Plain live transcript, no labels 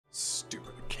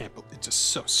stupid. I can't believe it's just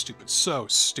so stupid. So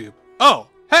stupid. Oh,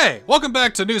 hey! Welcome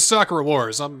back to New SAKURA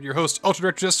Wars. I'm your host, Ultra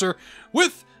Director Jester,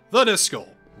 with TheNSCL.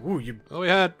 Ooh, Well, we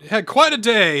had quite a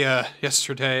day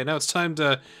yesterday, and now it's time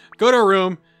to go to our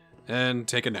room and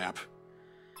take a nap.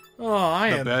 Oh,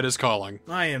 The bed is calling.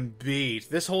 I am beat.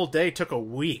 This whole day took a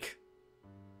week.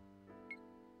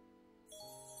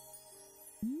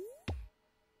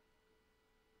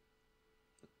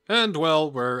 And,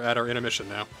 well, we're at our intermission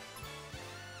now.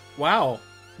 Wow.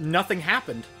 Nothing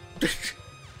happened.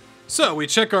 So, we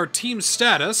check our team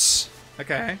status.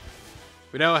 Okay.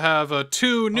 We now have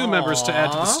 2 new members to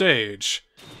add to the stage.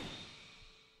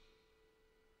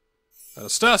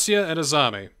 Anastasia and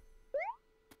Azami.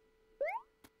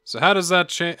 So how does that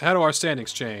change? How do our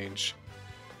standings change?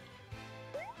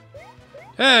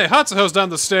 Hey, Hatsuho's down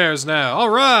the stairs now. All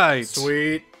right.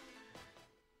 Sweet.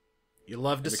 You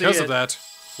love to see it. Because of that,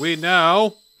 we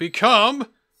now become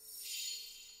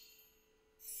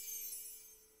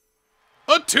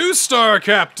a 2-star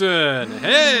captain.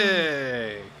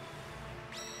 Hey.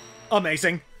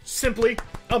 Amazing. Simply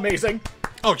amazing.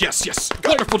 Oh yes, yes.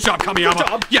 Wonderful job, Kamiyama. Good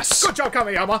job. Yes. Good job,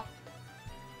 Kamiyama.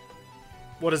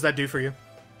 What does that do for you?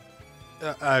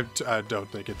 I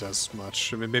don't think it does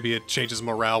much. I mean, maybe it changes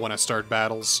morale when I start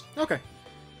battles. Okay.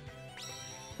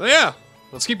 But yeah,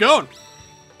 let's keep going.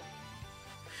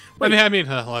 Wait. I mean,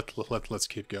 let's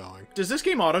keep going. Does this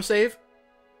game autosave?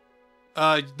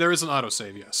 There is an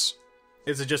autosave, yes.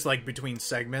 Is it just like between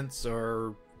segments,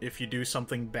 or if you do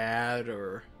something bad,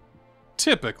 or...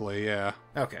 Typically, yeah.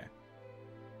 Okay.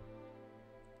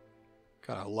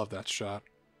 God, I love that shot.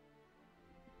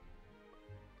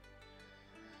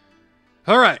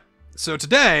 Alright, so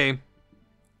today,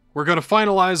 we're going to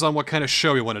finalize on what kind of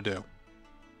show we want to do.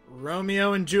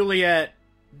 Romeo and Juliet.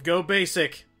 Go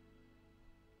basic.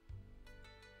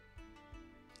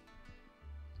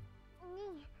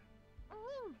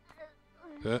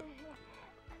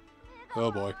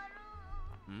 Oh boy.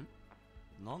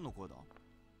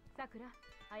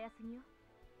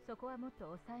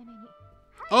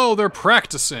 Oh, they're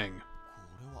practicing!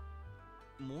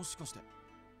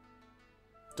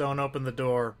 Don't open the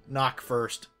door. Knock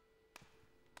first.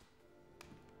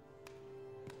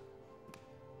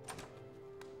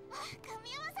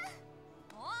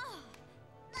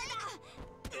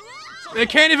 They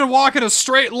can't even walk in a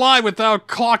straight line without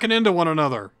clocking into one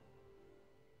another.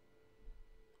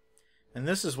 And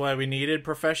this is why we needed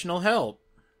professional help.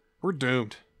 We're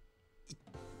doomed.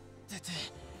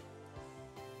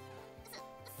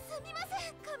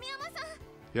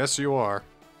 Yes, you are.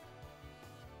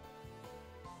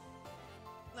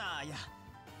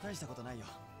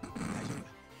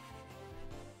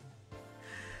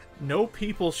 No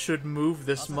people should move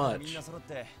this much.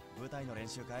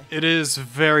 It is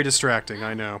very distracting,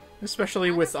 I know.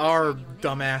 Especially with our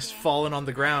dumbass falling on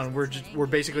the ground. We're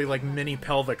basically like mini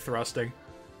pelvic thrusting.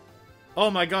 Oh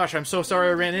my gosh, I'm so sorry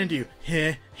I ran into you.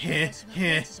 Heh, heh,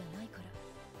 heh.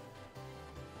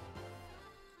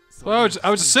 Well, I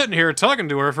was just sitting here talking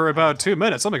to her for about 2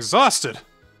 minutes. I'm exhausted.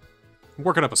 I'm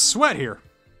working up a sweat here.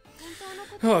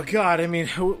 Oh god, I mean,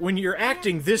 when you're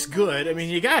acting this good, I mean,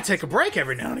 you gotta take a break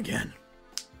every now and again.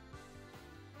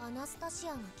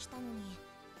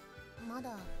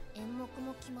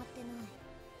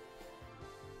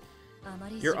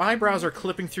 Your eyebrows are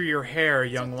clipping through your hair,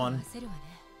 young one.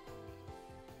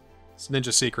 It's a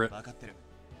ninja secret.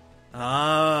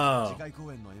 Oh.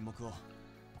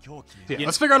 Yeah,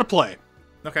 let's figure out a play.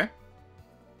 Okay.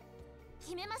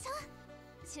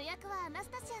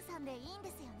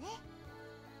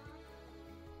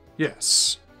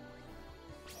 Yes.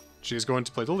 She's going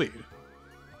to play the lead.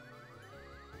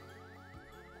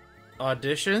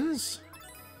 Auditions?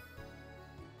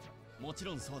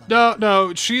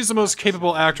 No, she's the most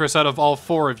capable actress out of all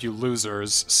 4 of you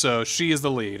losers, so she is the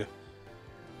lead.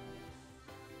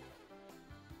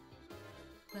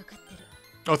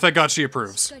 Oh, thank God she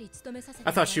approves.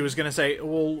 I thought she was gonna say,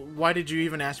 well, why did you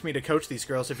even ask me to coach these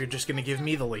girls if you're just gonna give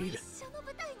me the lead?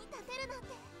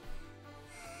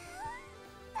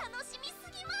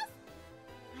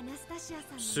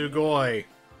 Sugoi.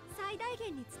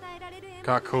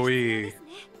 Kakoi.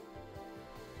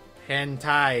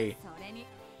 Hentai.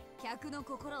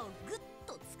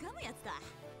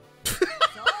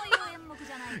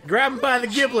 Grab him by the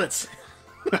giblets!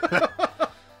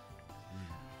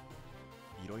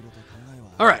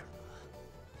 Alright.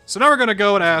 So now we're gonna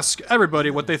go and ask everybody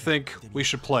what they think we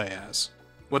should play as.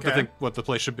 What they think what the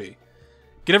play should be.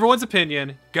 Get everyone's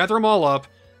opinion, gather them all up,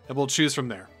 and we'll choose from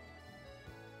there.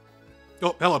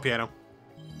 Oh, hello, piano.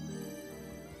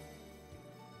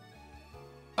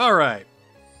 Alright.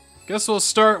 Guess we'll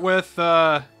start with,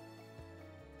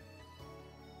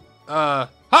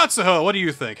 Hatsuho, what do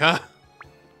you think, huh?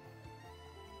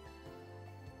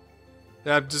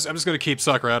 Yeah, I'm just gonna keep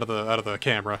Sakura out of the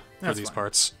camera for That's these fine.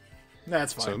 parts.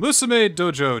 That's fine. So Musume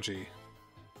Dojoji.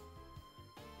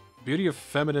 Beauty of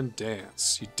feminine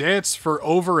dance. You dance for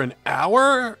over an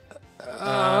hour?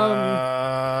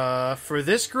 For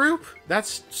this group,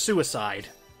 that's suicide.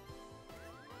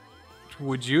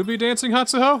 Would you be dancing,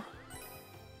 Hatsuho?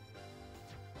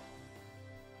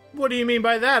 What do you mean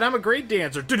by that? I'm a great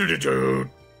dancer.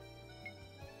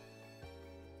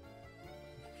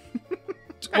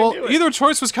 Well, either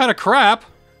choice was kind of crap.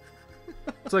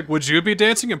 It's like, would you be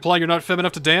dancing, implying you're not feminine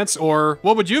enough to dance, or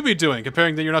what would you be doing,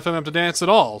 comparing that you're not feminine enough to dance at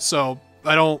all? So,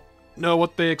 I don't know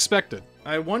what they expected.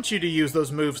 I want you to use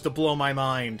those moves to blow my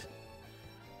mind.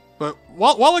 But,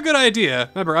 while a good idea,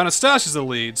 remember, Anastasia's the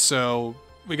lead, so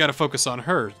we gotta focus on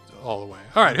her all the way.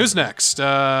 Alright, who's next?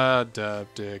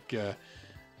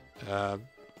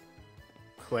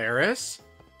 Claris?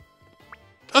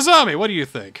 Azami, what do you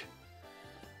think?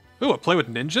 Ooh, a play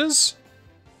with ninjas?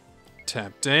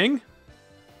 Tempting.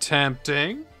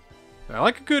 Tempting. I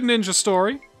like a good ninja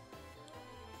story.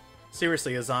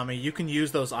 Seriously, Azami, you can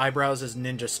use those eyebrows as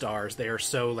ninja stars. They are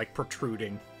so, like,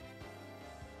 protruding.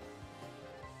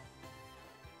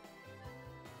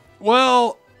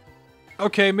 Well,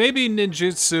 okay, maybe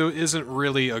ninjutsu isn't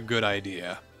really a good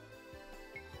idea.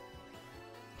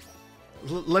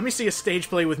 Let me see a stage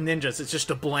play with ninjas. It's just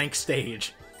a blank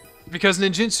stage. Because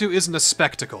ninjutsu isn't a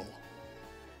spectacle.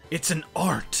 It's an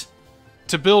art.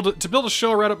 To build a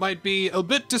show around it might be a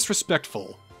bit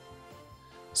disrespectful.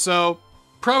 So,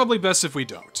 probably best if we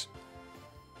don't.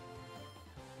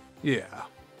 Yeah.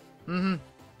 Mm-hmm.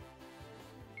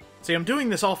 See, I'm doing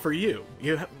this all for you.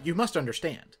 You must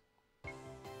understand.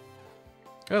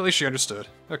 At least she understood.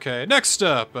 Okay, next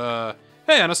up,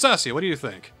 hey Anastasia, what do you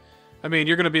think? I mean,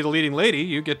 you're gonna be the leading lady.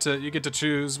 You get to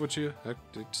choose what you.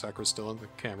 Sakura's still on the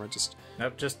camera. Just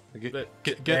nope. Just get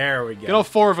there we go. Get all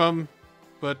four of them.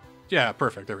 But yeah,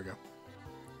 perfect. There we go.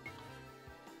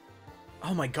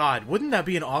 Oh my god, wouldn't that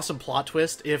be an awesome plot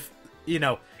twist if, you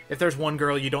know, if there's one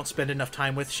girl you don't spend enough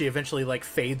time with, she eventually, like,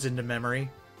 fades into memory?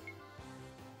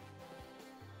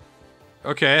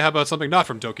 Okay, how about something not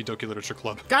from Doki Doki Literature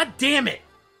Club? God damn it!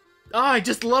 Oh, I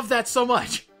just love that so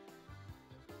much!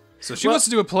 So she wants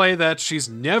to do a play that she's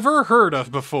never heard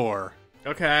of before.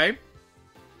 Okay.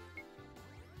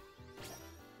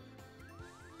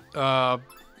 I'll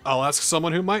ask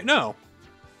someone who might know.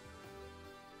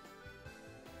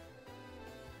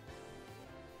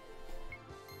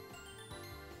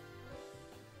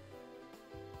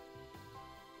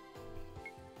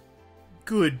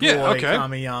 Good boy, yeah, okay.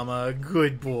 Kamiyama.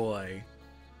 Good boy.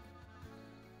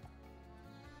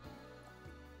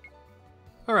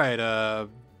 Alright,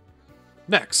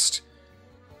 next.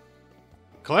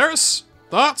 Claris?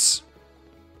 Thoughts?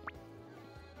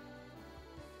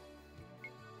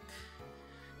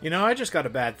 You know, I just got a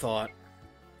bad thought.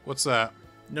 What's that?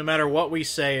 No matter what we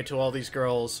say to all these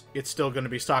girls, it's still going to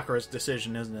be Sakura's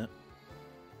decision, isn't it?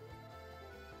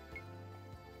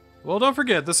 Well, don't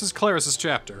forget, this is Claris's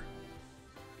chapter.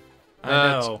 I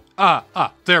know.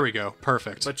 There we go.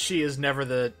 Perfect. But she is never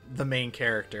the main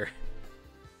character.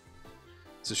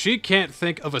 So she can't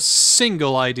think of a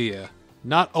single idea.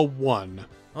 Not a one.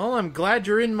 Well, I'm glad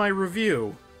you're in my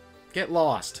review. Get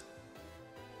lost.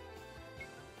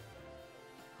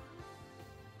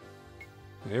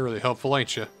 You're really helpful,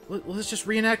 ain't you? Let's just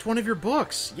reenact one of your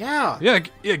books. Yeah. Yeah,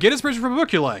 get inspiration from a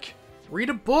book you like.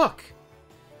 Read a book.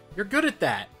 You're good at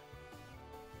that.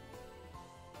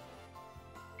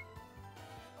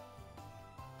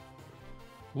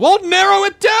 Well, narrow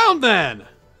it down then!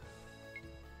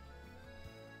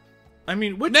 I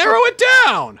mean, narrow it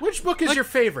down! Which book is your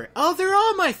favorite? Oh, they're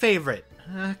all my favorite.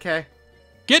 Okay.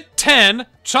 Get 10,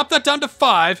 chop that down to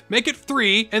 5, make it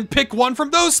 3, and pick one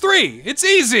from those 3. It's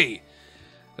easy!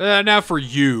 Now for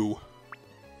you.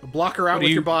 Block her out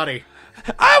with your body.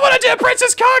 I want to do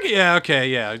Princess Kage! Yeah, okay,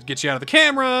 yeah. Get you out of the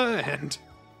camera, and...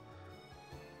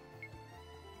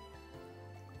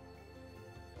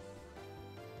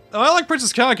 Oh, I like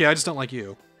Princess Kage, I just don't like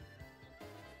you.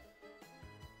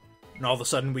 And all of a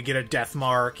sudden we get a death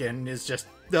mark, and it's just...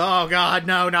 Oh god,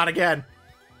 no, not again.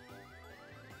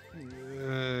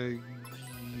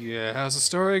 Yeah, how's the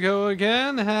story go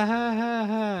again? Ha ha ha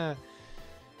ha.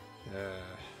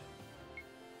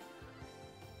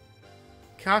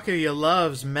 Kakuya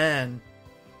loves men.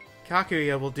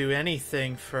 Kakuya will do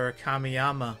anything for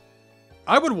Kamiyama.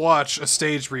 I would watch a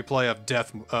stage replay of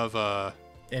Death of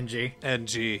NG.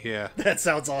 NG, yeah. That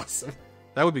sounds awesome.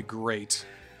 That would be great.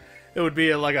 It would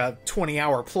be like a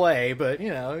 20-hour play, but you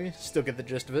know, you still get the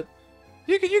gist of it.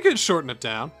 You could shorten it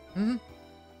down. Mm-hmm.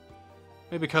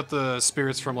 Maybe cut the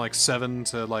spirits from like 7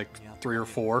 to like 3 or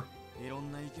 4.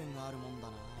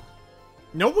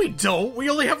 No, we don't. We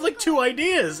only have like 2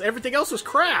 ideas. Everything else was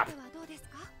crap.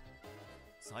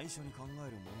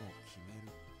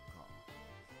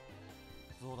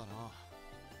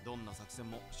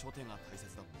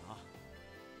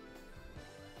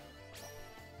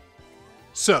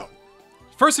 So,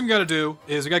 first thing we gotta do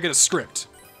is we gotta get a script.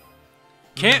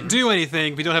 Can't do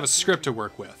anything if we don't have a script to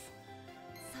work with.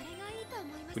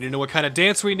 We need to know what kind of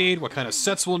dance we need, what kind of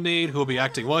sets we'll need, who'll be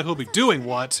acting what, who'll be doing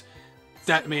what.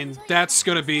 That's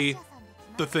gonna be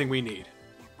the thing we need.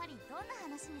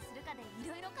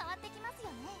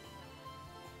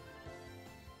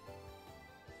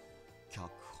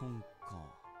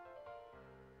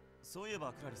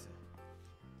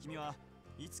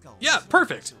 Yeah,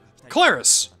 perfect.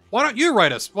 Claris, why don't you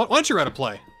write us? Why don't you write a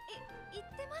play?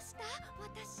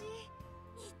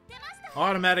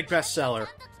 Automatic bestseller.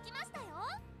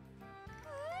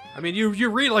 I mean, you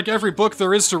read like every book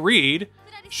there is to read.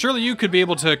 Surely you could be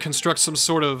able to construct some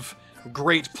sort of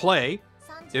great play.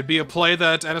 It'd be a play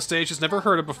that Anastasia's never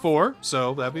heard of before,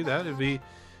 so that'd be that. It'd be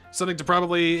something to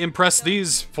probably impress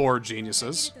these 4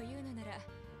 geniuses.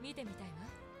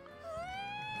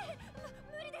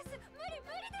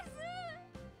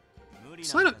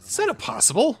 It's not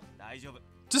impossible.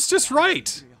 Just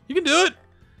write. You can do it.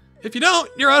 If you don't,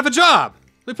 you're out of a job.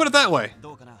 Let me put it that way.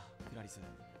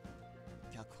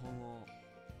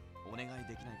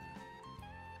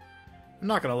 I'm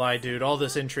not gonna lie, dude. All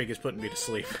this intrigue is putting me to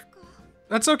sleep.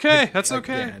 That's okay. That's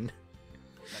okay. Again.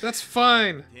 That's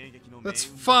fine. That's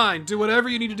fine. Do whatever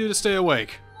you need to do to stay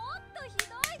awake.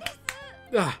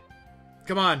 Ugh.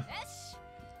 Come on.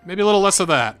 Maybe a little less of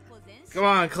that. Come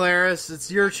on, Claris. It's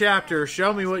your chapter.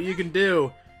 Show me what you can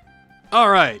do.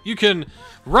 Alright, you can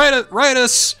write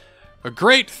us a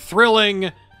great,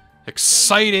 thrilling,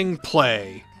 exciting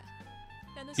play.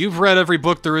 You've read every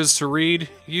book there is to read.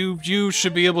 You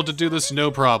should be able to do this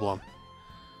no problem.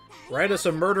 Write us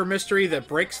a murder mystery that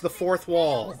breaks the 4th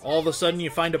wall. All of a sudden you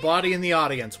find a body in the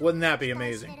audience. Wouldn't that be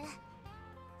amazing?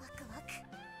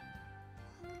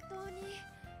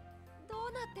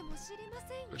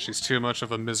 But she's too much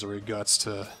of a misery guts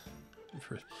to...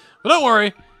 But don't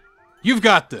worry, you've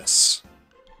got this.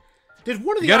 Did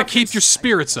one of the You gotta keep your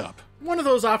spirits up. One of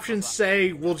those options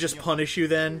say, we'll just punish you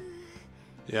then?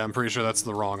 Yeah, I'm pretty sure that's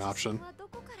the wrong option.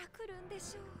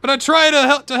 But I try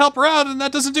to help her out, and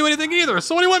that doesn't do anything either.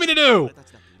 So what do you want me to do?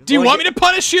 Do you want me to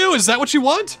punish you? Is that what you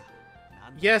want?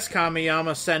 Yes,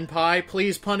 Kamiyama-senpai,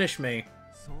 please punish me.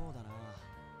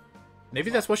 Maybe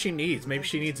that's what she needs. Maybe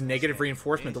she needs negative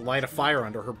reinforcement to light a fire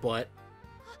under her butt.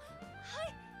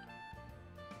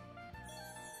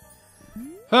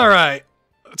 Alright,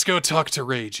 let's go talk to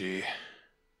Reiji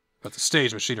about the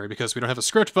stage machinery, because we don't have a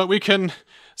script, but we can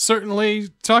certainly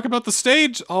talk about the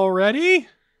stage already.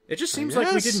 It just seems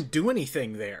like we didn't do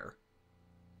anything there.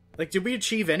 Like, did we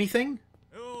achieve anything?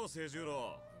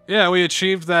 Yeah, we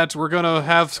achieved that we're gonna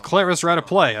have Claris write a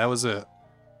play. That was it.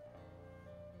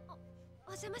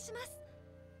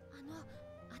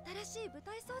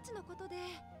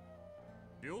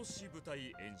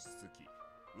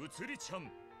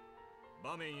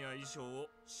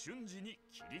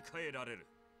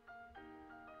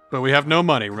 But we have no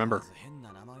money, remember.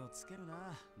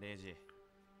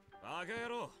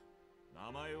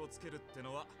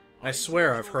 I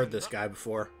swear I've heard this guy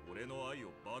before.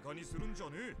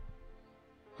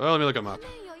 Well, let me look him up.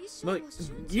 Look,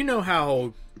 you know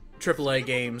how AAA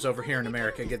games over here in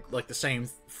America get like the same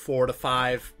 4 to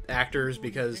 5 actors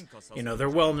because, you know, they're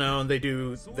well known, they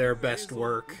do their best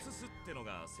work.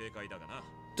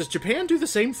 Does Japan do the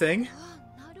same thing?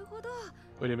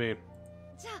 What do you mean?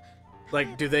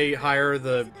 Like, do they hire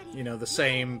the, you know, the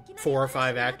same 4 or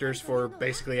 5 actors for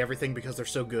basically everything because they're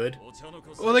so good?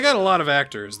 Well, they got a lot of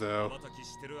actors, though.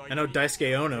 I know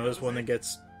Daisuke Ono is one that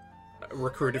gets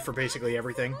recruited for basically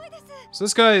everything. So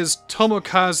this guy is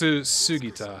Tomokazu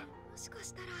Sugita.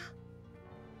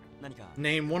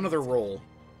 Name one other role.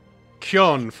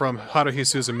 Kyon from Haruhi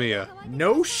Suzumiya.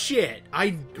 No shit!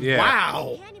 Yeah.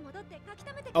 Wow!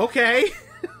 Okay.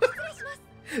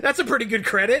 That's a pretty good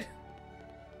credit.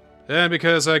 And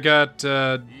because I got,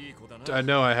 I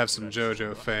know I have some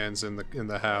JoJo fans in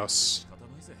the house.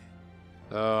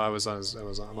 Oh, I'm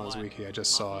on his wiki. I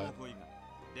just saw it.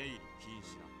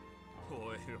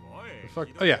 Fuck.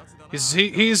 Oh yeah,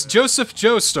 he's Joseph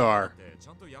Joestar.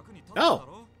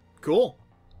 Oh, cool.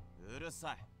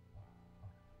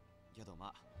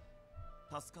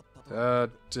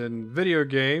 In video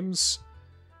games,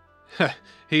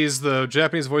 he's the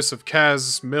Japanese voice of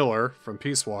Kaz Miller from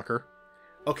Peace Walker.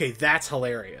 Okay, that's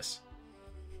hilarious.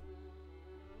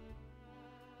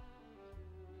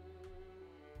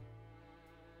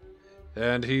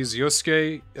 And he's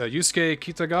Yusuke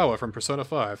Kitagawa from Persona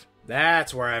 5.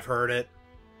 That's where I've heard it.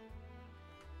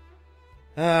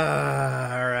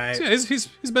 Alright. So yeah, he's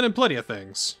been in plenty of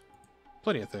things.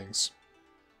 Plenty of things.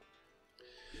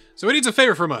 So he needs a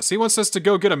favor from us. He wants us to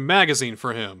go get a magazine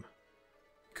for him.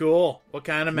 Cool. What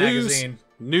kind of magazine?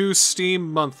 New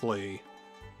Steam Monthly.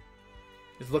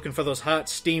 He's looking for those hot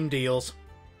Steam deals.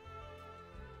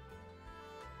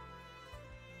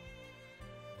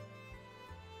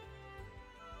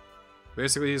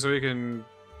 Basically, so he can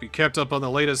be kept up on the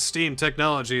latest Steam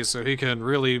technology, so he can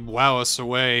really wow us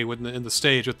away in the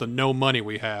stage with the no money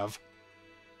we have.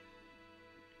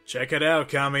 Check it out,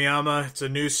 Kamiyama. It's a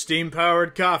new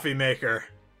steam-powered coffee maker.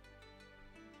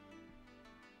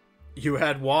 You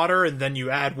add water, and then you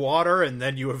add water, and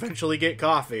then you eventually get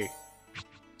coffee.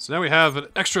 So now we have an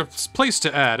extra place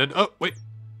to add. And oh, wait.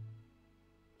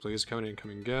 Please, coming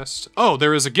incoming guest. Oh,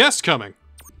 there is a guest coming.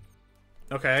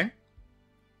 Okay.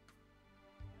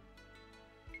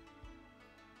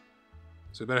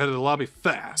 So we better head to the lobby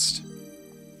fast.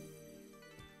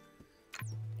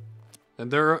 And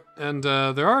there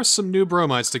are some new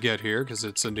bromides to get here because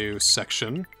it's a new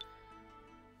section.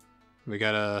 We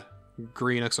got a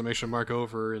green exclamation mark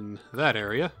over in that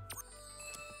area.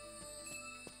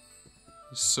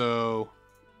 So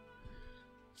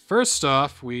first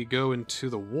off, we go into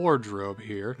the wardrobe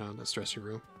here. Not the dressing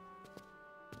room.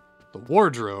 The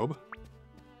wardrobe.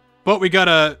 But we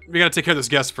gotta take care of this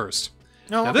guest first.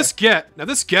 Oh, now okay.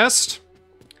 this guest.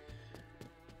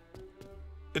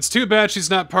 It's too bad she's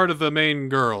not part of the main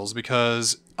girls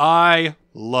because I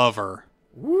love her.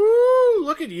 Woo!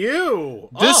 Look at you.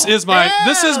 This is my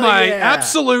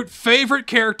absolute favorite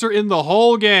character in the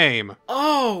whole game.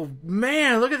 Oh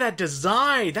man, look at that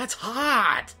design. That's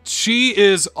hot. She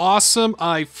is awesome.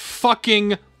 I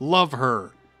fucking love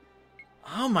her.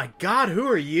 Oh my god, who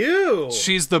are you?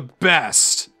 She's the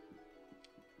best.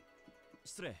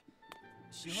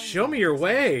 Show me your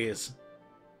ways.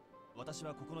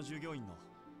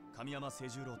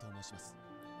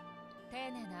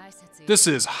 This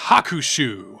is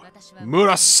Hakushu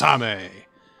Murasame,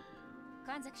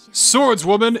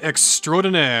 swordswoman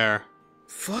extraordinaire.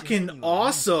 Fucking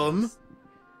awesome.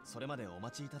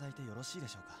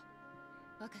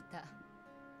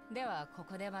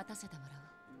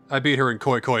 I beat her in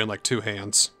Koi Koi in like 2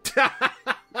 hands.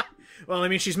 Well, I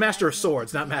mean, she's master of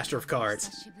swords, not master of cards.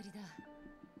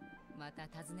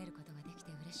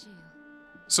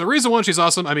 So reason one, she's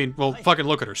awesome. I mean, well, fucking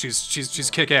look at her. She's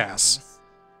kick-ass.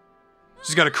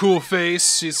 She's got a cool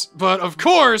face. But of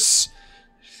course,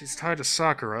 she's tied to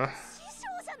Sakura.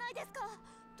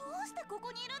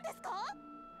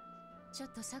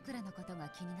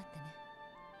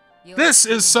 This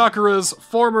is Sakura's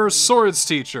former swords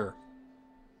teacher.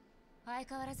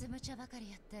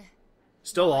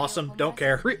 Still awesome. Don't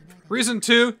care. Reason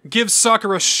 2, give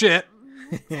Sakura shit.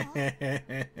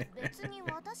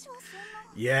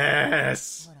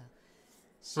 Yes.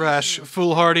 Rash,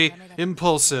 foolhardy,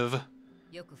 impulsive.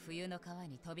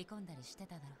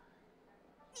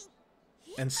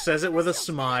 And says it with a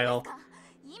smile.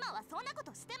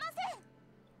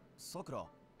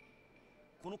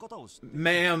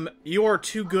 Ma'am, you are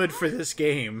too good for this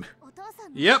game.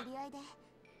 Yep.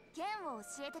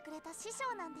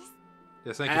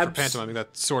 Yes, thank you for pantomiming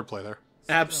that swordplay there.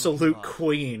 Absolute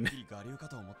queen.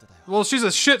 Well, she's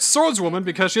a shit swordswoman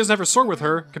because she doesn't have her sword with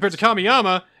her, compared to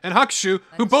Kamiyama and Hakushu,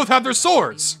 who both have their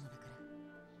swords.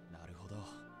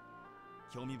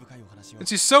 And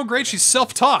she's so great, she's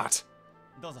self-taught.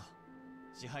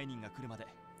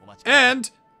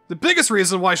 And the biggest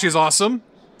reason why she's awesome.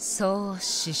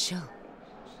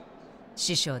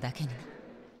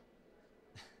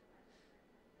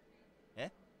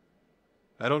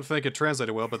 I don't think it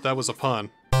translated well, but that was a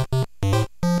pun.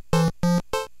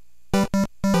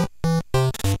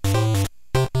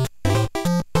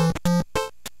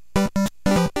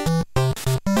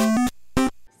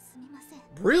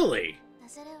 Really?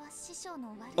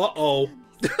 Uh-oh.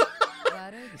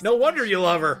 No wonder you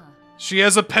love her. She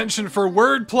has a penchant for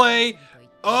wordplay.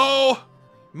 Oh,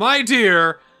 my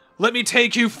dear, let me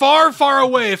take you far, far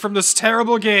away from this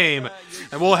terrible game,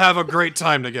 and we'll have a great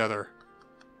time together.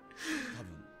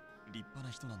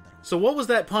 So what was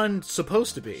that pun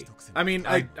supposed to be? I mean,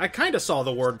 I kind of saw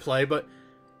the wordplay, but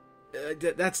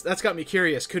that's got me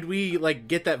curious. Could we, like,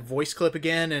 get that voice clip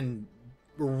again and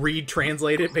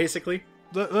retranslate it, basically?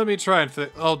 Let me try and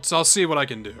I'll see what I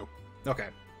can do. Okay.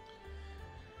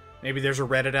 Maybe there's a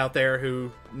Reddit out there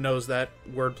who knows that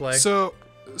wordplay.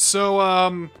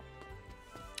 So,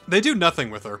 they do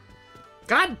nothing with her.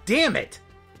 God damn it!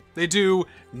 They do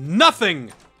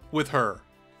nothing with her.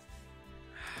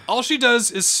 All she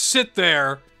does is sit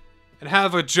there and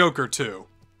have a joke or two.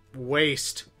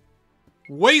 Waste.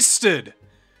 Wasted.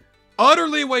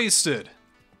 Utterly wasted.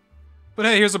 But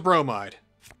hey, here's a bromide.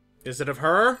 Is it of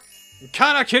her?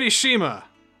 Kana Kirishima.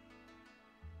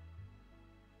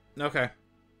 Okay.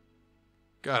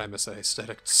 God, I miss that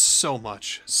aesthetic so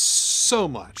much. So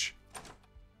much.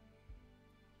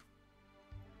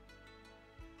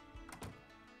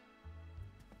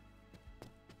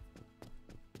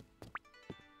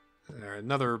 There's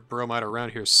another bromide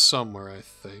around here somewhere, I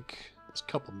think. There's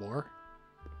a couple more.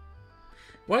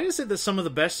 Why is it that some of the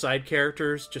best side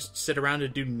characters just sit around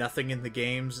and do nothing in the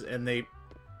games, and they...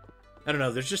 I don't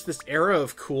know, there's just this era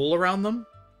of cool around them?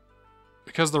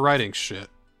 Because the writing's shit.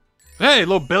 Hey,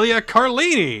 Lobelia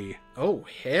Carlini! Oh,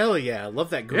 hell yeah. I love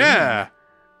that green. Yeah!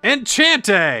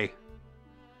 Enchante!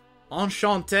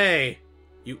 Enchanté,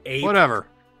 you ape. Whatever.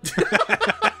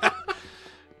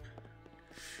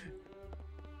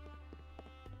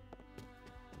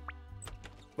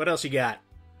 What else you got?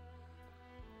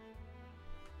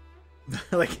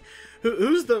 Like,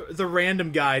 who's the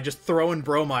random guy just throwing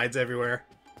bromides everywhere?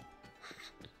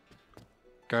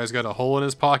 Guy's got a hole in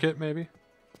his pocket, maybe?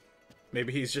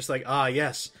 Maybe he's just like, ah,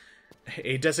 yes,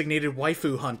 a designated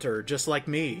waifu hunter, just like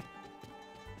me.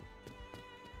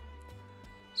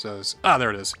 Says, ah,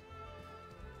 there it is.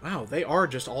 Wow, they are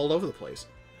just all over the place.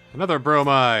 Another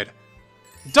bromide.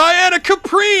 Diana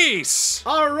Caprice!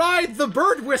 Alright, the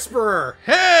Bird Whisperer!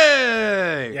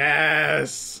 Hey!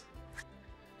 Yes!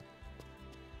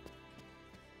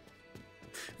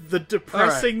 The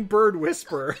depressing Bird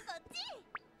Whisperer.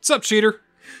 What's up, cheater?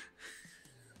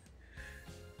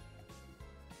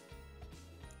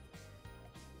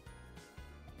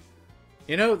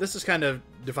 You know, this is kind of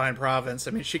Divine Province.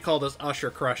 I mean, she called us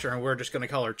Usher Crusher, and we're just going to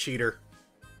call her Cheater.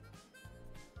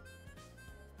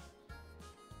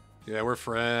 Yeah, we're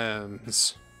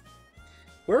friends.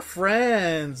 We're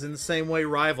friends in the same way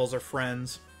rivals are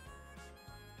friends.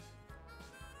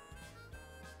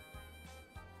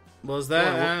 Was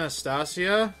that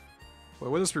Anastasia? Well,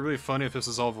 wouldn't this be really funny if this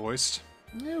is all voiced?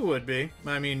 It would be.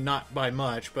 I mean, not by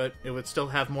much, but it would still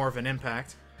have more of an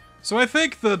impact. So I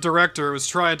think the director was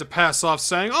trying to pass off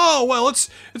saying, "Oh, well, it's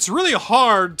really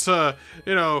hard to,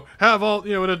 have all,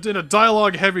 in a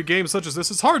dialogue-heavy game such as this,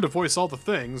 it's hard to voice all the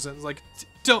things." And it's like,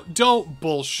 don't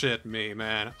bullshit me,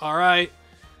 man. All right,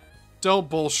 don't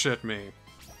bullshit me.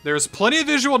 There's plenty of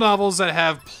visual novels that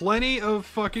have plenty of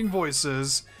fucking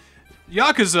voices.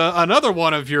 Yakuza, another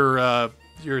one of your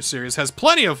series, has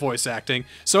plenty of voice acting.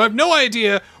 So I have no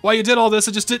idea why you did all this.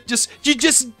 You just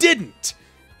didn't.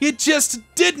 You just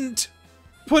didn't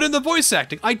put in the voice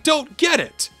acting. I don't get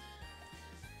it.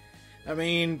 I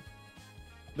mean,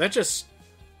 that just...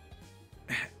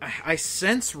 I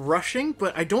sense rushing,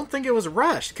 but I don't think it was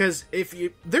rushed, because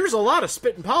there's a lot of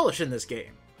spit and polish in this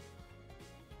game.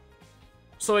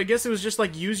 So I guess it was just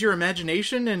like, use your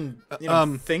imagination and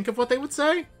think of what they would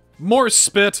say? More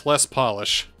spit, less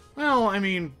polish. Well, I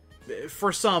mean,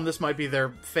 for some, this might be their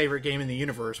favorite game in the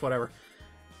universe, whatever.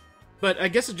 But I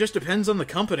guess it just depends on the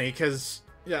company, because,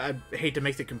 yeah, I hate to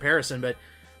make the comparison, but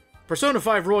Persona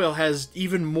 5 Royal has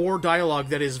even more dialogue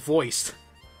that is voiced.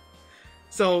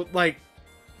 So, like,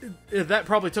 that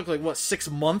probably took, 6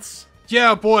 months?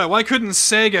 Yeah, boy, why couldn't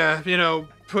Sega,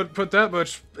 put that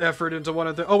much effort into one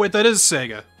of the... Oh, wait, that is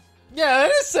Sega. Yeah,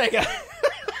 that is Sega!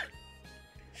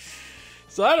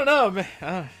 So, I don't know,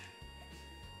 man.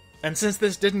 And since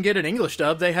this didn't get an English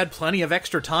dub, they had plenty of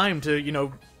extra time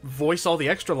to, voice all the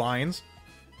extra lines.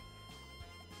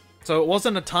 So it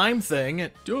wasn't a time thing.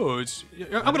 Dude, I'm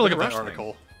gonna look at that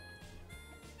article.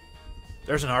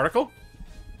 There's an article?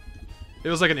 It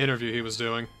was like an interview he was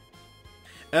doing.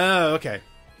 Oh, okay.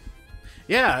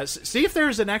 Yeah, see if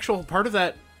there's an actual part of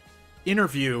that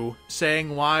interview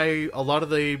saying why a lot of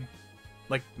the,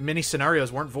 mini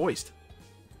scenarios weren't voiced.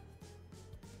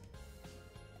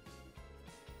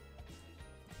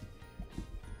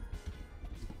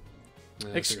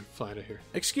 Yeah, I can find it here.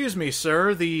 Excuse me,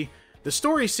 sir. The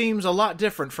story seems a lot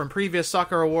different from previous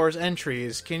Sakura Wars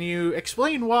entries. Can you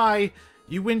explain why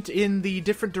you went in the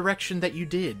different direction that you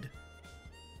did?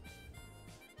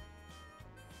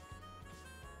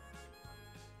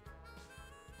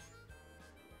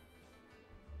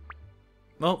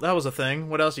 Well, that was a thing.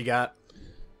 What else you got?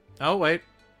 Oh, wait.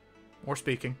 More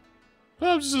speaking.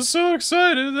 I'm just so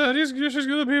excited that she's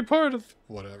gonna be a part of...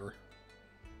 Whatever.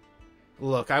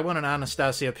 Look, I want an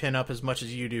Anastasia pin-up as much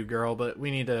as you do, girl, but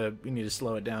we need to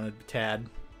slow it down a tad.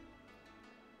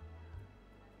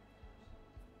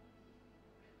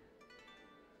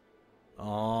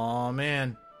 Aw,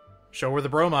 man. Show her the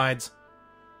bromides.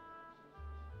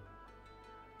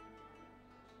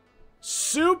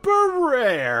 Super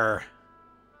rare.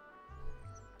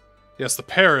 Yes, the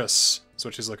Paris is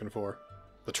what she's looking for.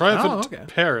 The Triumphant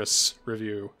Paris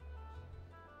review.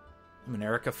 I'm an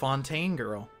Erica Fontaine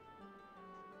girl.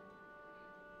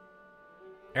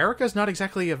 Erica's not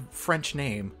exactly a French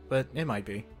name, but it might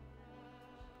be.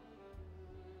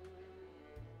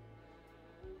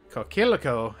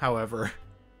 Coquelicot, however,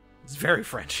 is very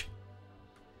French.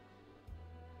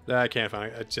 I can't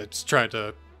find it. I'm just trying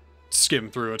to skim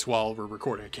through it while we're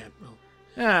recording. I can't.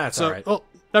 That's alright. Oh,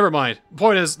 never mind.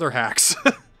 Point is, they're hacks.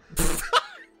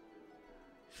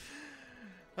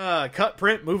 Cut,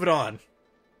 print, move it on.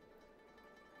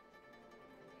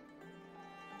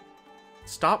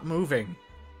 Stop moving.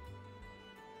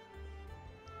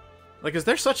 Like, is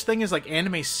there such thing as, like,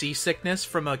 anime seasickness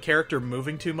from a character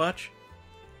moving too much?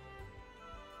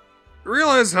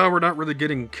 Realize how we're not really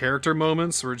getting character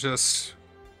moments. They're just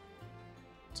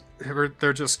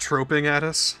troping at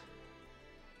us.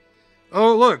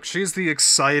 Oh, look, she's the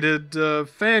excited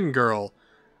fangirl.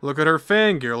 Look at her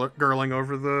fangirling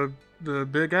over the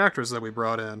big actress that we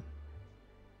brought in.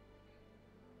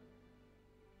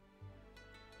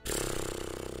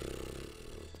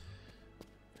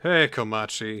 Hey,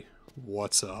 Komachi.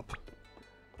 What's up?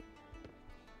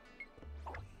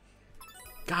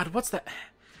 God, what's that?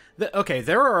 Okay,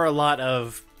 there are a lot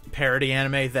of parody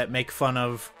anime that make fun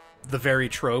of the very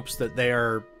tropes that they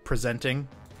are presenting.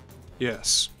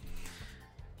 Yes.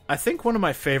 I think one of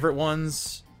my favorite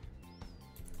ones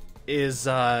is,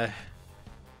 oh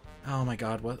my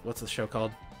god, what's the show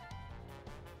called?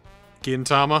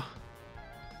 Gintama?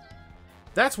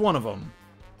 That's one of them.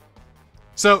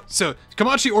 So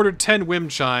Komachi ordered 10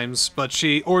 wind chimes, but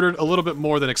she ordered a little bit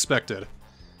more than expected.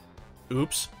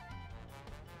 Oops.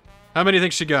 How many do you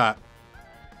think she got?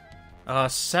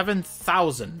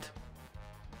 7,000.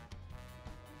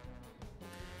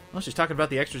 Well, she's talking about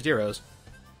the extra zeros.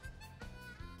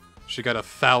 She got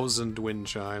 1,000 wind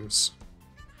chimes.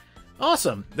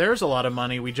 Awesome. There's a lot of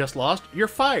money we just lost. You're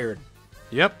fired.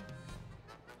 Yep.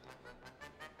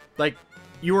 Like,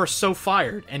 you are so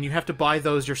fired, and you have to buy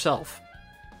those yourself.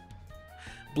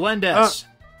 Blend S.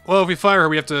 Well, if we fire her,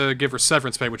 we have to give her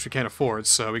severance pay, which we can't afford,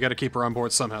 so we gotta keep her on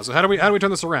board somehow. So how do we turn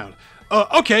this around?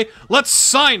 Okay, let's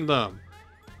sign them!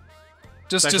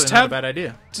 Just not a bad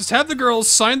idea. Just have the girls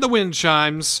sign the wind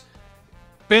chimes.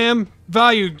 Bam,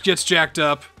 value gets jacked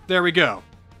up. There we go.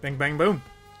 Bing, bang, boom.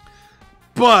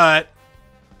 But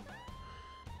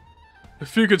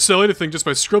if you could sell anything just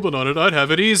by scribbling on it, I'd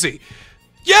have it easy.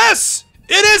 Yes!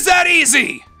 It is that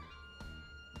easy!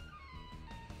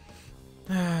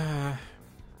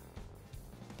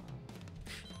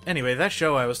 Anyway, that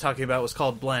show I was talking about was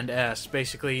called Blend S.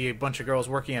 Basically, a bunch of girls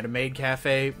working at a maid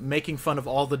cafe, making fun of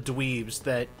all the dweebs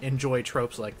that enjoy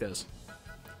tropes like this.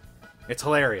 It's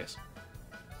hilarious.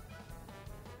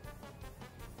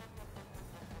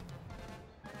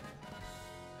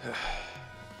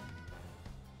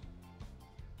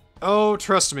 Oh,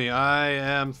 trust me, I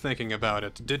am thinking about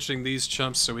it. Ditching these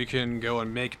chumps so we can go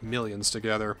and make millions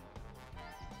together.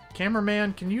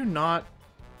 Cameraman, can you not?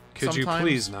 Could you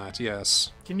please not?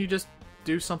 Yes. Can you just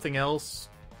do something else?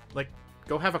 Like,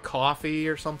 go have a coffee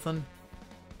or something?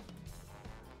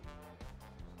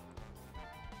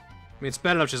 I mean, it's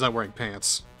bad enough she's not wearing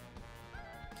pants.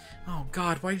 Oh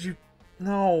god, why did you...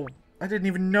 No, I didn't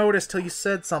even notice till you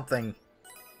said something.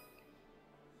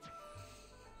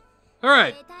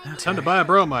 Alright, time to buy a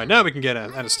bromide. Now we can get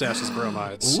Anastasia's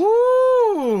bromides.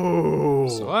 Ooh!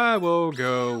 So I will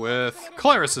go with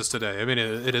Claris's today. I mean,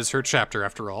 it is her chapter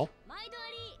after all.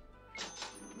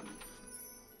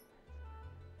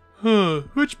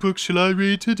 Which book shall I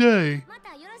read today?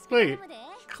 Wait,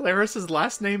 Claris's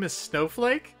last name is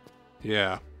Snowflake?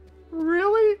 Yeah.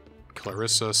 Really?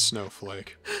 Clarissa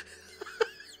Snowflake.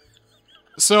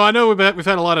 So I know we've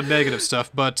had a lot of negative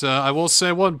stuff, but I will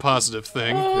say one positive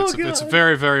thing. It's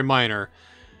very, very minor.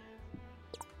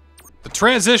 The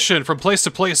transition from place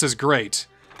to place is great.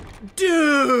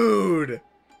 Dude!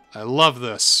 I love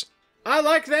this. I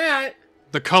like that!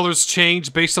 The colors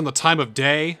change based on the time of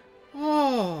day.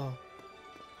 Oh.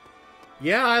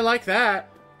 Yeah, I like that.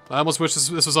 I almost wish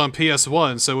this was on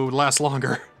PS1 so it would last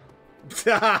longer.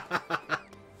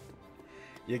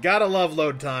 You gotta love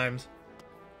load times.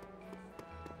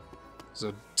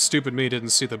 So stupid me didn't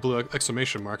see the blue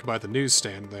exclamation mark by the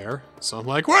newsstand there. So I'm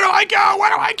like, where do I go?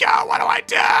 Where do I go? What do I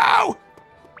do?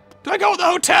 Do I go to the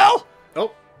hotel?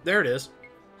 Oh, there it is.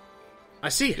 I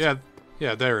see it.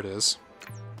 Yeah, there it is.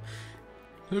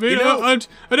 I mean, I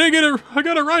didn't get it. I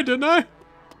got it right, didn't I?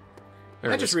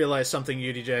 I just realized something,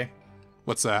 UDJ.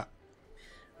 What's that?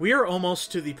 We are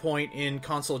almost to the point in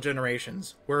console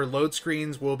generations where load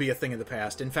screens will be a thing of the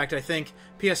past. In fact, I think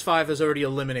PS5 has already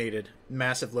eliminated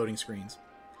massive loading screens.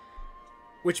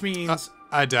 Which means...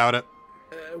 I doubt it.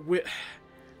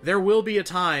 There will be a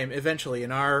time, eventually,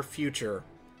 in our future,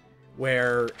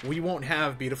 where we won't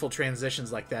have beautiful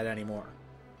transitions like that anymore.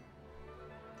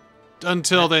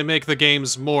 Until they make the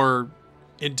games more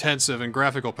intensive in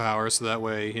graphical power, so that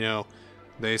way, you know,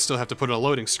 they still have to put in a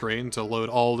loading screen to load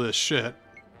all this shit.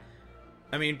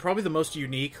 I mean, probably the most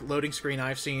unique loading screen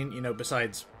I've seen, you know,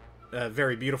 besides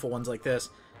very beautiful ones like this,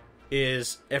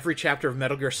 is every chapter of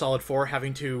Metal Gear Solid 4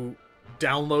 having to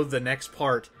download the next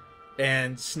part,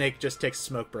 and Snake just takes a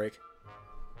smoke break.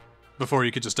 Before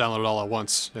you could just download it all at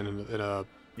once in an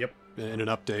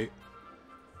update.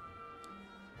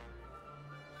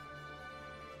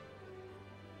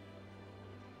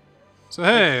 So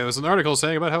hey, it was an article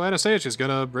saying about how Anastasia's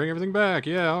gonna bring everything back.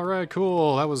 Yeah, alright,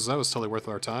 cool. That was totally worth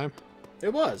our time.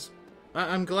 It was.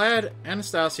 I'm glad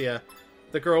Anastasia,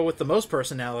 the girl with the most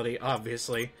personality,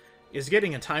 obviously, is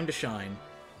getting a time to shine.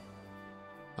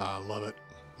 Ah, love it.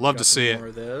 Love to see it. More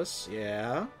of this,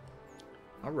 yeah.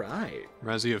 Alright.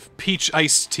 Reminds me of peach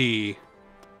iced tea.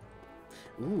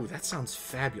 Ooh, that sounds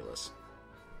fabulous.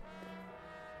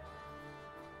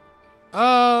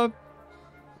 No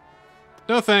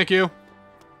thank you.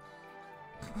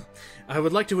 I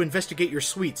would like to investigate your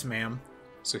sweets, ma'am.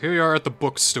 So here we are at the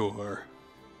bookstore.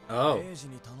 Oh.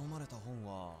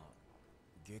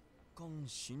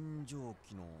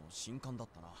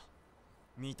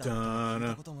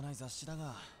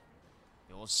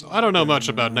 So I don't know much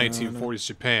about 1940s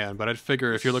Japan, but I'd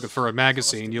figure if you're looking for a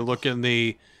magazine, you look in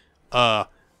the,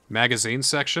 magazine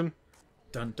section.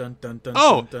 Dun, dun, dun, dun,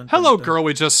 Oh, dun, dun, hello dun. girl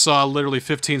we just saw literally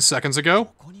 15 seconds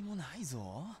ago.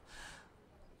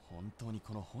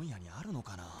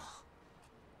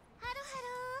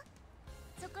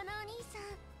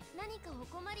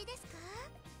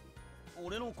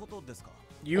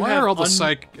 You Why have are all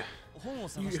the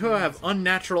You have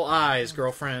unnatural eyes,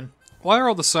 girlfriend. Why are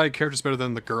all the side characters better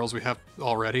than the girls we have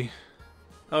already?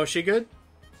 Oh, is she good?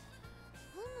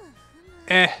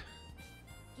 Eh.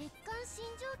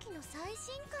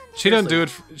 She didn't do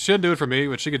it. She didn't do it for me,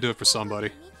 but she could do it for somebody.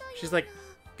 She's like,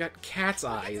 got cat's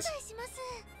eyes.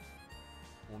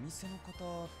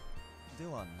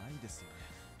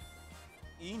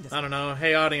 I don't know.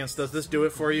 Hey, audience, does this do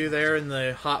it for you there in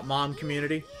the hot mom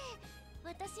community?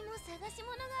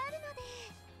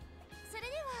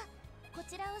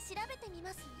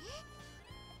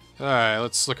 Alright,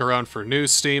 let's look around for new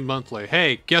Steam Monthly.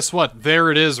 Hey, guess what?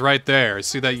 There it is right there.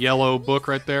 See that yellow book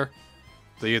right there?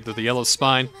 The yellow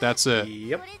spine? That's it.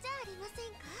 Yep.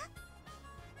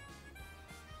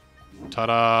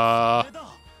 Ta-da!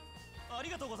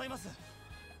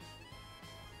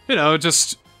 You know,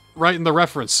 just right in the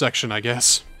reference section, I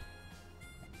guess.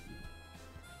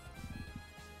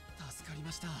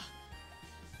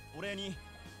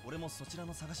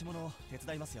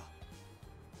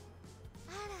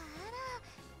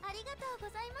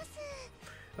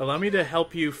 Allow me to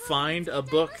help you find a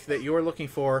book that you're looking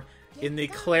for in the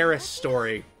Claris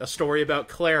story. A story about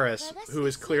Claris, who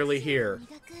is clearly here.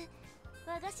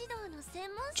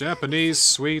 Japanese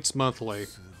Sweets Monthly.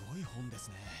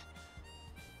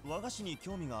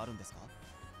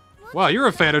 Wow, you're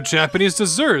a fan of Japanese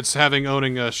desserts,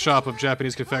 owning a shop of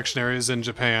Japanese confectionaries in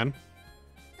Japan.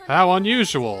 How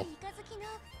unusual.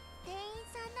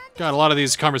 God, a lot of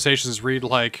these conversations read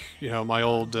like, you know, my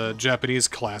old Japanese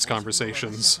class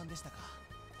conversations.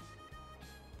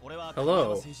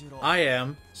 Hello, I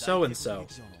am so-and-so.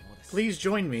 Please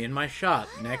join me in my shop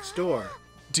next door.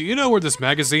 Do you know where this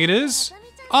magazine is?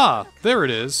 Ah, there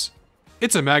it is.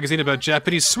 It's a magazine about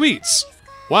Japanese sweets.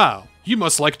 Wow, you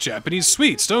must like Japanese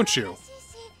sweets, don't you?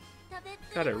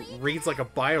 God, it reads like a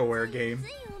BioWare game.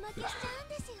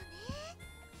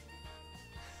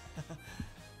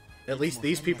 At least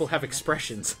these people have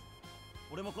expressions.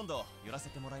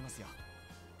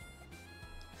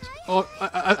 Oh,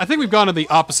 I think we've gone to the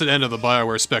opposite end of the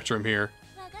BioWare spectrum here.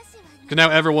 And now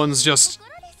everyone's just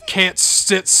can't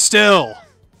sit still.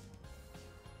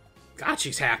 God,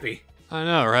 she's happy. I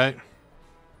know, right?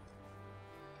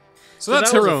 So So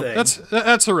that's that was a Hiromi. thing.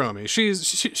 That's Hiromi.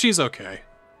 She's okay.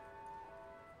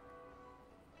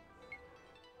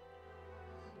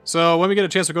 So when we get a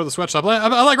chance to go to the sweatshop,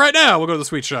 I like right now, we'll go to the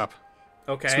sweet shop.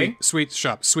 Okay. Sweet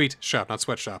shop, not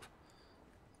sweatshop.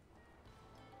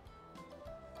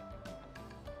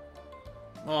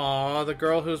 Aw, the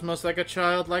girl who's most like a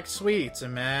child likes sweets.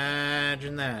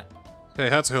 Imagine that. Hey,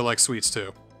 Hatsuho likes sweets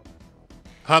too.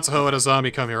 Hatsuho and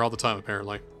Azami come here all the time,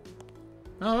 apparently.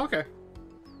 Oh, okay.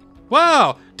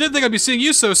 Wow, didn't think I'd be seeing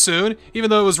you so soon, even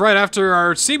though it was right after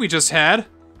our scene we just had.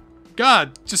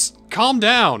 God, just calm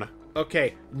down.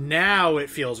 Okay, now it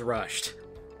feels rushed.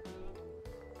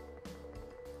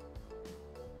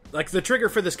 Like, the trigger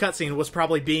for this cutscene was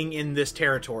probably being in this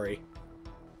territory.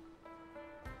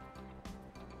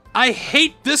 I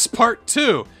hate this part,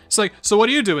 too. It's like, so what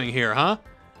are you doing here, huh?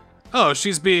 Oh,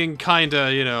 she's being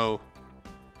kinda, you know...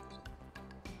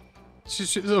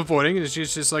 She's avoiding, and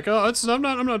she's just like, oh, I'm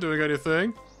not doing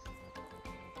anything.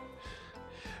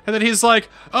 And then he's like,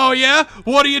 oh yeah?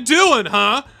 What are you doing,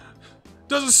 huh?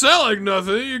 Doesn't sound like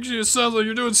nothing. It just sounds like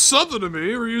you're doing something to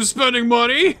me. Are you spending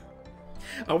money?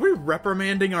 Are we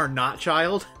reprimanding our not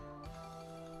child?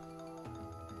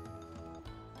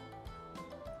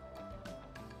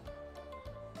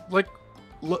 Like,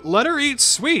 let her eat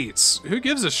sweets. Who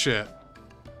gives a shit?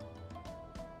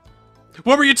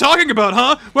 What were you talking about,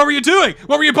 huh? What were you doing?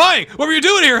 What were you buying? What were you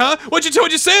doing here, huh? What'd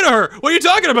you say to her? What are you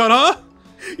talking about, huh?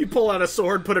 You pull out a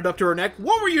sword, put it up to her neck.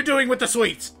 What were you doing with the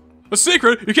sweets? A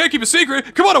secret? You can't keep a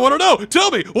secret? Come on, I want to know. Tell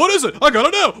me. What is it? I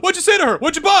gotta know. What'd you say to her?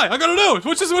 What'd you buy? I gotta know.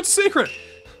 What's the secret?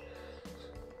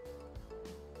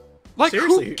 Like,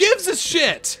 seriously, who gives a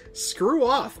shit? Screw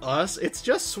off, us. It's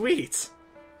just sweets.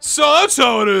 So that's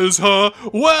how it is, huh?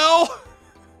 Well...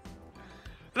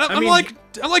 I'm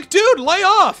like, dude, lay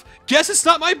off. Guess it's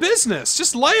not my business.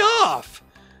 Just lay off.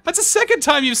 That's the second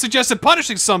time you've suggested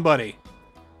punishing somebody.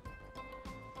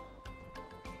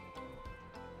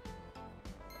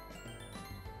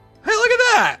 Hey, look at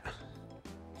that.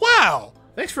 Wow.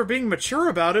 Thanks for being mature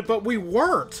about it, but we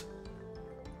weren't.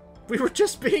 We were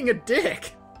just being a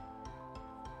dick.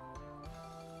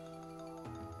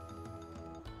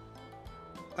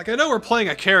 Like, I know we're playing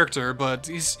a character, but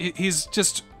he's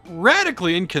just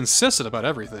radically inconsistent about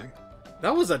everything.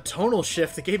 That was a tonal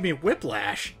shift that gave me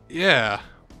whiplash. Yeah.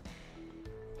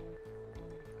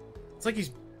 It's like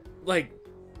he's, like,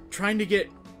 trying to get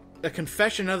a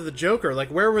confession out of the Joker. Like,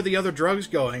 where were the other drugs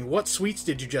going? What sweets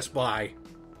did you just buy?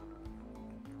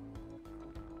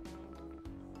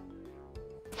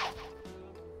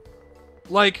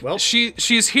 Like, well,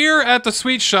 she's here at the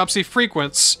sweet shops he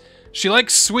frequents. She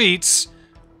likes sweets.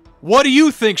 What do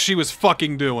you think she was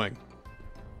fucking doing?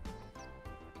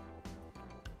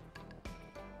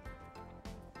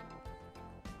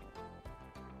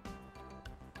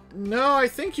 No, I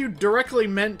think you directly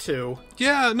meant to.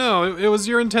 Yeah, no, it was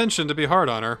your intention to be hard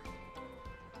on her.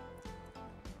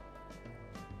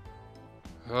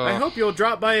 I hope you'll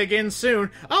drop by again soon.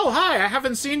 Oh, hi, I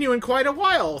haven't seen you in quite a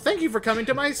while. Thank you for coming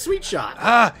to my sweet shop.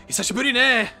 Ah, hisashiburi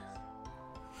ne.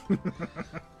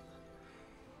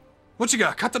 What you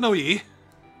got? Kata no ii?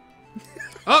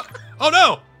 Oh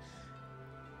no!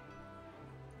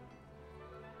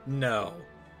 No.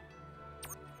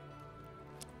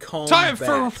 Time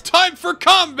for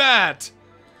combat!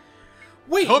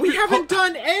 Wait, we haven't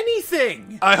done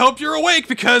anything! I hope you're awake,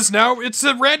 because now it's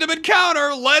a random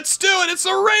encounter! Let's do it! It's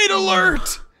a raid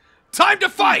alert! Time to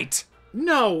fight!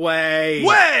 No way!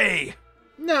 Way!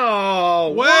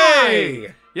 No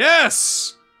way!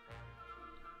 Yes!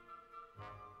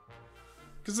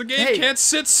 Because the game can't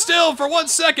sit still for 1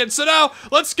 second, so now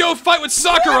let's go fight with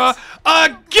Sakura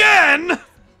again!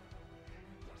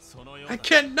 I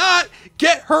cannot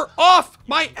get her off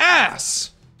my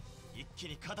ass!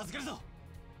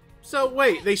 So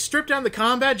wait, they stripped down the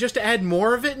combat just to add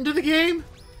more of it into the game?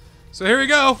 So here we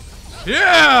go.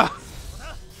 Yeah!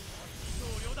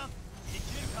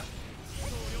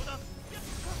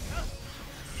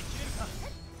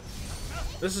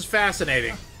 This is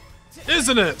fascinating.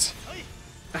 Isn't it?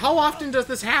 How often does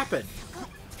this happen?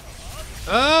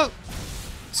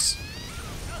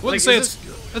 Wouldn't say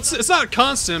it's not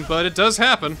constant, but it does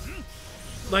happen.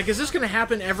 Like, is this gonna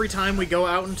happen every time we go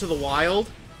out into the wild?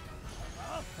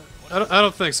 I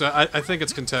don't think so. I think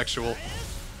it's contextual.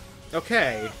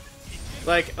 Okay.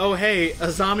 Like, oh hey,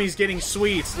 Azami's getting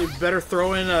sweets, you better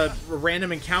throw in a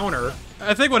random encounter.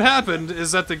 I think what happened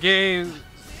is that the game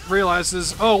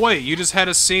realizes, oh wait, you just had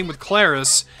a scene with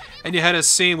Claris, and you had a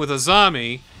scene with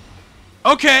Azami.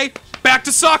 Okay, back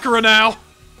to Sakura now!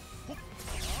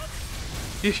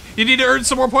 You need to earn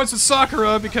some more points with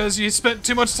Sakura because you spent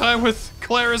too much time with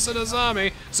Claris and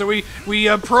Azami. So we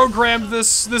programmed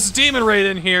this demon raid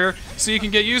in here so you can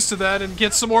get used to that and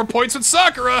get some more points with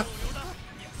Sakura!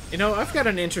 You know, I've got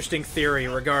an interesting theory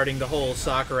regarding the whole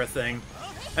Sakura thing.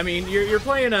 I mean, you're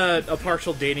playing a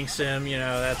partial dating sim, you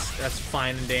know, that's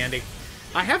fine and dandy.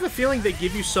 I have a feeling they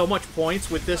give you so much points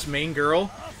with this main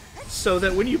girl so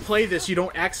that when you play this, you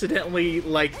don't accidentally,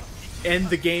 like, end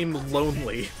the game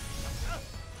lonely.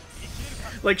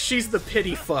 Like, she's the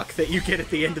pity fuck that you get at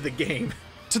the end of the game.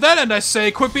 To that end, I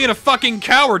say, quit being a fucking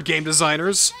coward, game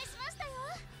designers.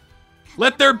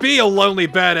 Let there be a lonely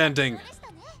bad ending.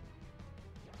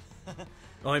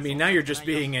 Well, I mean, now you're just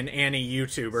being an Annie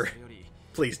YouTuber.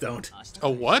 Please don't. A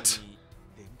what?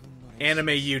 Anime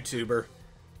YouTuber.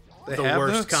 They The have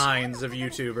worst those? kinds of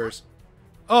YouTubers.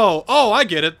 Oh, I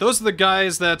get it. Those are the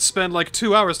guys that spend like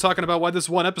 2 hours talking about why this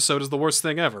one episode is the worst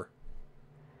thing ever.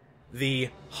 The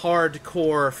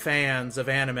hardcore fans of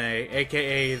anime,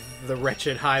 aka the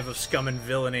wretched hive of scum and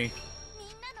villainy.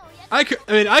 I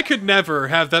could never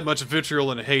have that much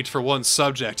vitriol and hate for one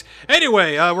subject.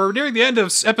 Anyway, we're nearing the end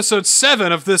of episode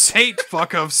 7 of this hate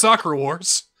fuck of Sakura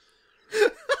Wars.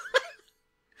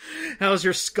 How's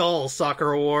your skull,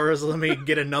 Sakura Wars? Let me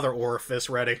get another orifice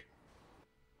ready.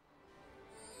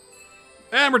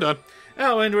 And we're done.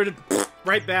 Oh, and we're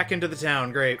right back into the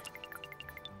town. Great.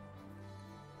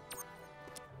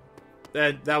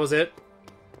 That was it?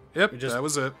 Yep, that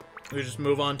was it. We just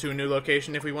move on to a new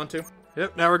location if we want to?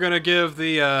 Yep, now we're gonna give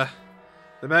the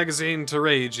magazine to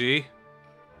Reiji,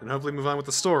 and hopefully move on with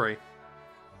the story.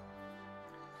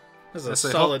 This is a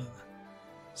solid...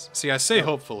 See, I say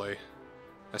hopefully.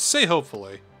 I say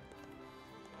hopefully.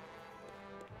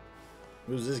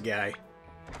 Who's this guy?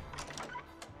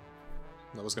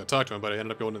 I was gonna talk to him, but I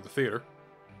ended up going to the theater.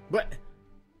 What?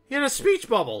 He had a speech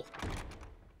bubble!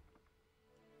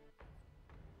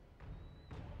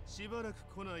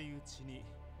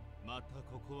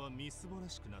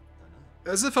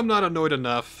 As if I'm not annoyed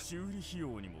enough.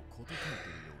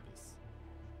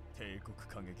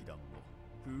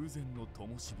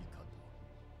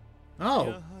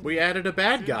 Oh, we added a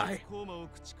bad guy.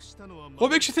 What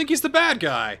makes you think he's the bad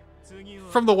guy?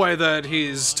 From the way that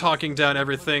he's talking down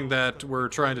everything that we're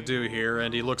trying to do here,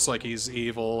 and he looks like he's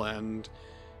evil, and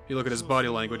if you look at his body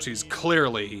language, he's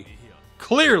clearly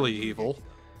evil.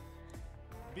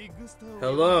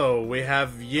 Hello, we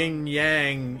have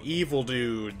yin-yang evil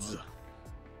dudes.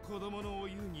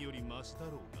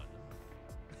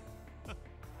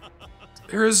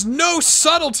 There is no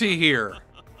subtlety here!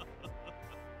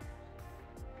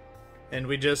 And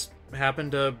we just happen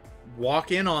to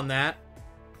walk in on that.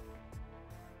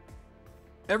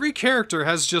 Every character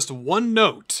has just one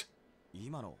note.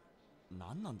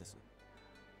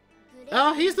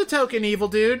 Oh, he's the token evil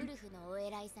dude.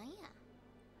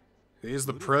 He's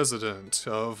the president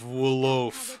of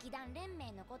Wolof,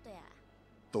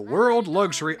 the World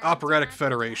Luxury Operatic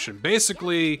Federation.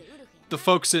 Basically, the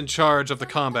folks in charge of the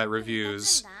combat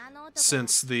reviews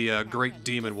since the Great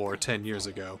Demon War 10 years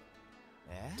ago.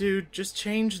 Dude, just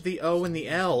change the O and the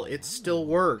L. It still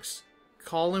works.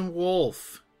 Call him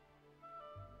Wolf.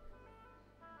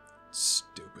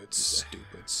 Stupid,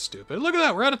 stupid, stupid. Look at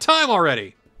that, we're out of time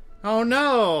already. Oh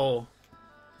no!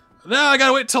 Now I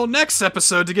gotta wait till next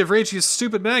episode to give Reiji a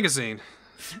stupid magazine.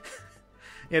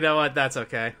 You know what? That's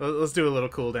okay. Let's do a little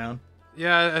cooldown.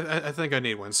 Yeah, I think I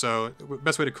need one. So, the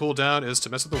best way to cool down is to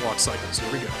mess with the walk cycles.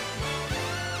 Here we go.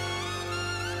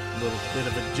 A little bit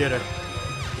of a jitter.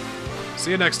 See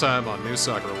you next time on New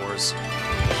Sakura Wars.